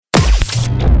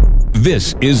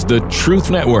This is the Truth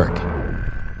Network.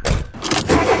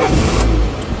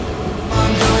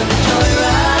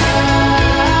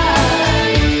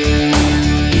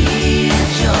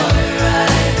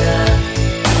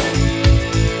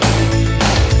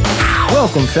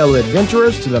 Welcome, fellow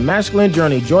adventurers, to the Masculine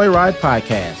Journey Joyride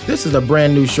podcast. This is a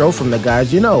brand new show from the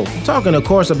guys you know. I'm talking, of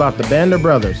course, about the Band of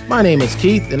Brothers. My name is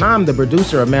Keith, and I'm the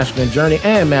producer of Masculine Journey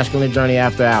and Masculine Journey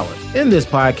After Hours. In this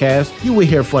podcast, you will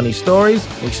hear funny stories,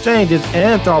 exchanges,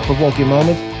 and thought-provoking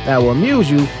moments that will amuse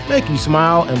you, make you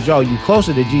smile, and draw you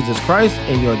closer to Jesus Christ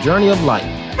in your journey of life.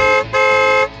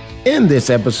 In this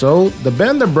episode, the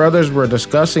Band of Brothers were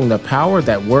discussing the power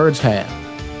that words have,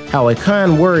 how a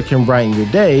kind word can brighten your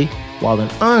day, while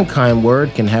an unkind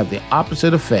word can have the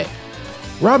opposite effect.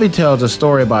 Robbie tells a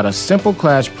story about a simple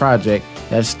class project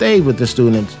that stayed with the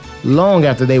students long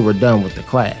after they were done with the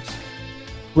class.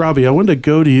 Robbie, I wanted to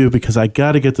go to you because I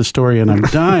got to get the story and I'm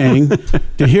dying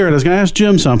to hear it. I was going to ask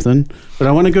Jim something, but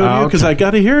I want to go to you because I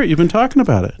got to hear it. You've been talking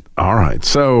about it. All right.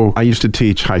 So I used to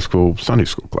teach high school Sunday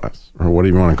school class, or what do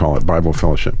you want to call it, Bible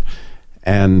fellowship.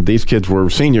 And these kids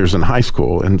were seniors in high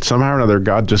school, and somehow or another,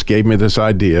 God just gave me this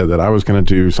idea that I was going to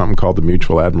do something called the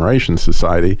Mutual Admiration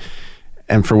Society.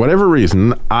 And for whatever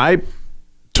reason, I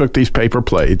took these paper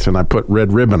plates and I put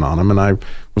red ribbon on them, and I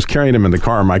was carrying them in the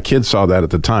car. My kids saw that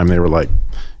at the time. They were like,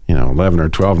 11 or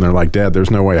 12, and they're like, Dad,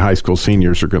 there's no way high school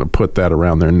seniors are going to put that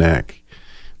around their neck.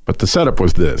 But the setup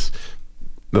was this,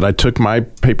 that I took my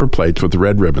paper plates with the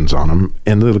red ribbons on them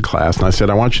into the class, and I said,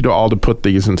 I want you to all to put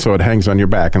these, and so it hangs on your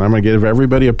back, and I'm going to give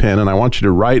everybody a pen, and I want you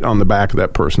to write on the back of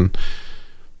that person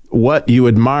what you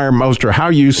admire most or how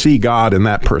you see God in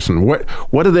that person.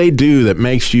 What do they do that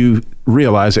makes you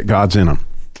realize that God's in them?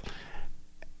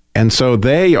 And so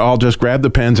they all just grabbed the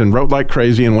pens and wrote like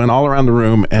crazy and went all around the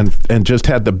room and just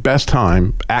had the best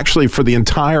time, actually, for the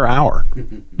entire hour.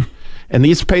 And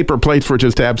these paper plates were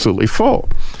just absolutely full.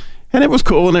 And it was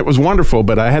cool and it was wonderful,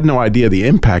 but I had no idea the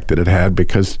impact that it had,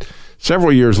 because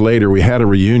several years later we had a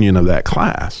reunion of that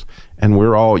class. And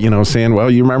we're all, saying, well,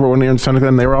 you remember when they were in Sunday school?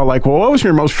 And they were all like, well, what was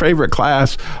your most favorite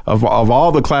class of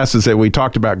all the classes that we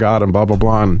talked about God and blah, blah,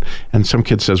 blah. And some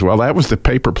kid says, well, that was the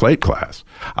paper plate class.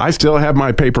 I still have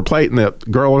my paper plate. And the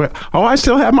girl, I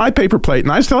still have my paper plate.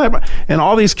 And I still have and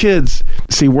all these kids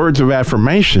see words of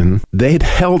affirmation. They'd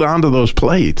held onto those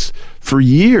plates for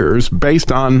years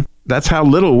based on that's how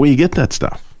little we get that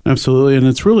stuff. Absolutely. And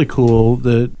it's really cool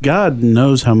that God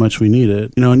knows how much we need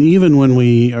it. And even when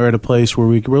we are at a place where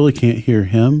we really can't hear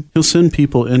him, he'll send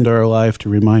people into our life to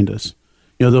remind us.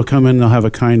 They'll come in, they'll have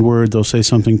a kind word, they'll say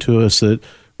something to us that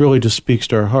really just speaks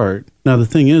to our heart. Now, the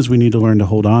thing is, we need to learn to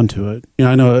hold on to it.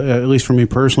 I know, at least for me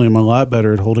personally, I'm a lot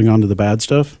better at holding on to the bad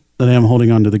stuff than I am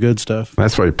holding on to the good stuff.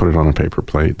 That's why you put it on a paper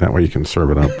plate. That way you can serve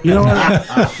it up. You know what?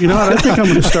 I think I'm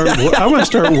going to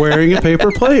start wearing a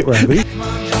paper plate, Robbie.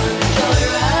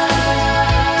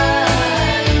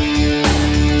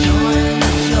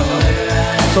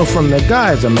 So from the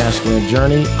guys of Masculine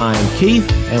Journey, I'm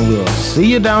Keith, and we'll see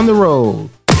you down the road.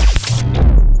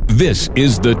 This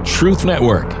is the Truth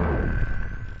Network.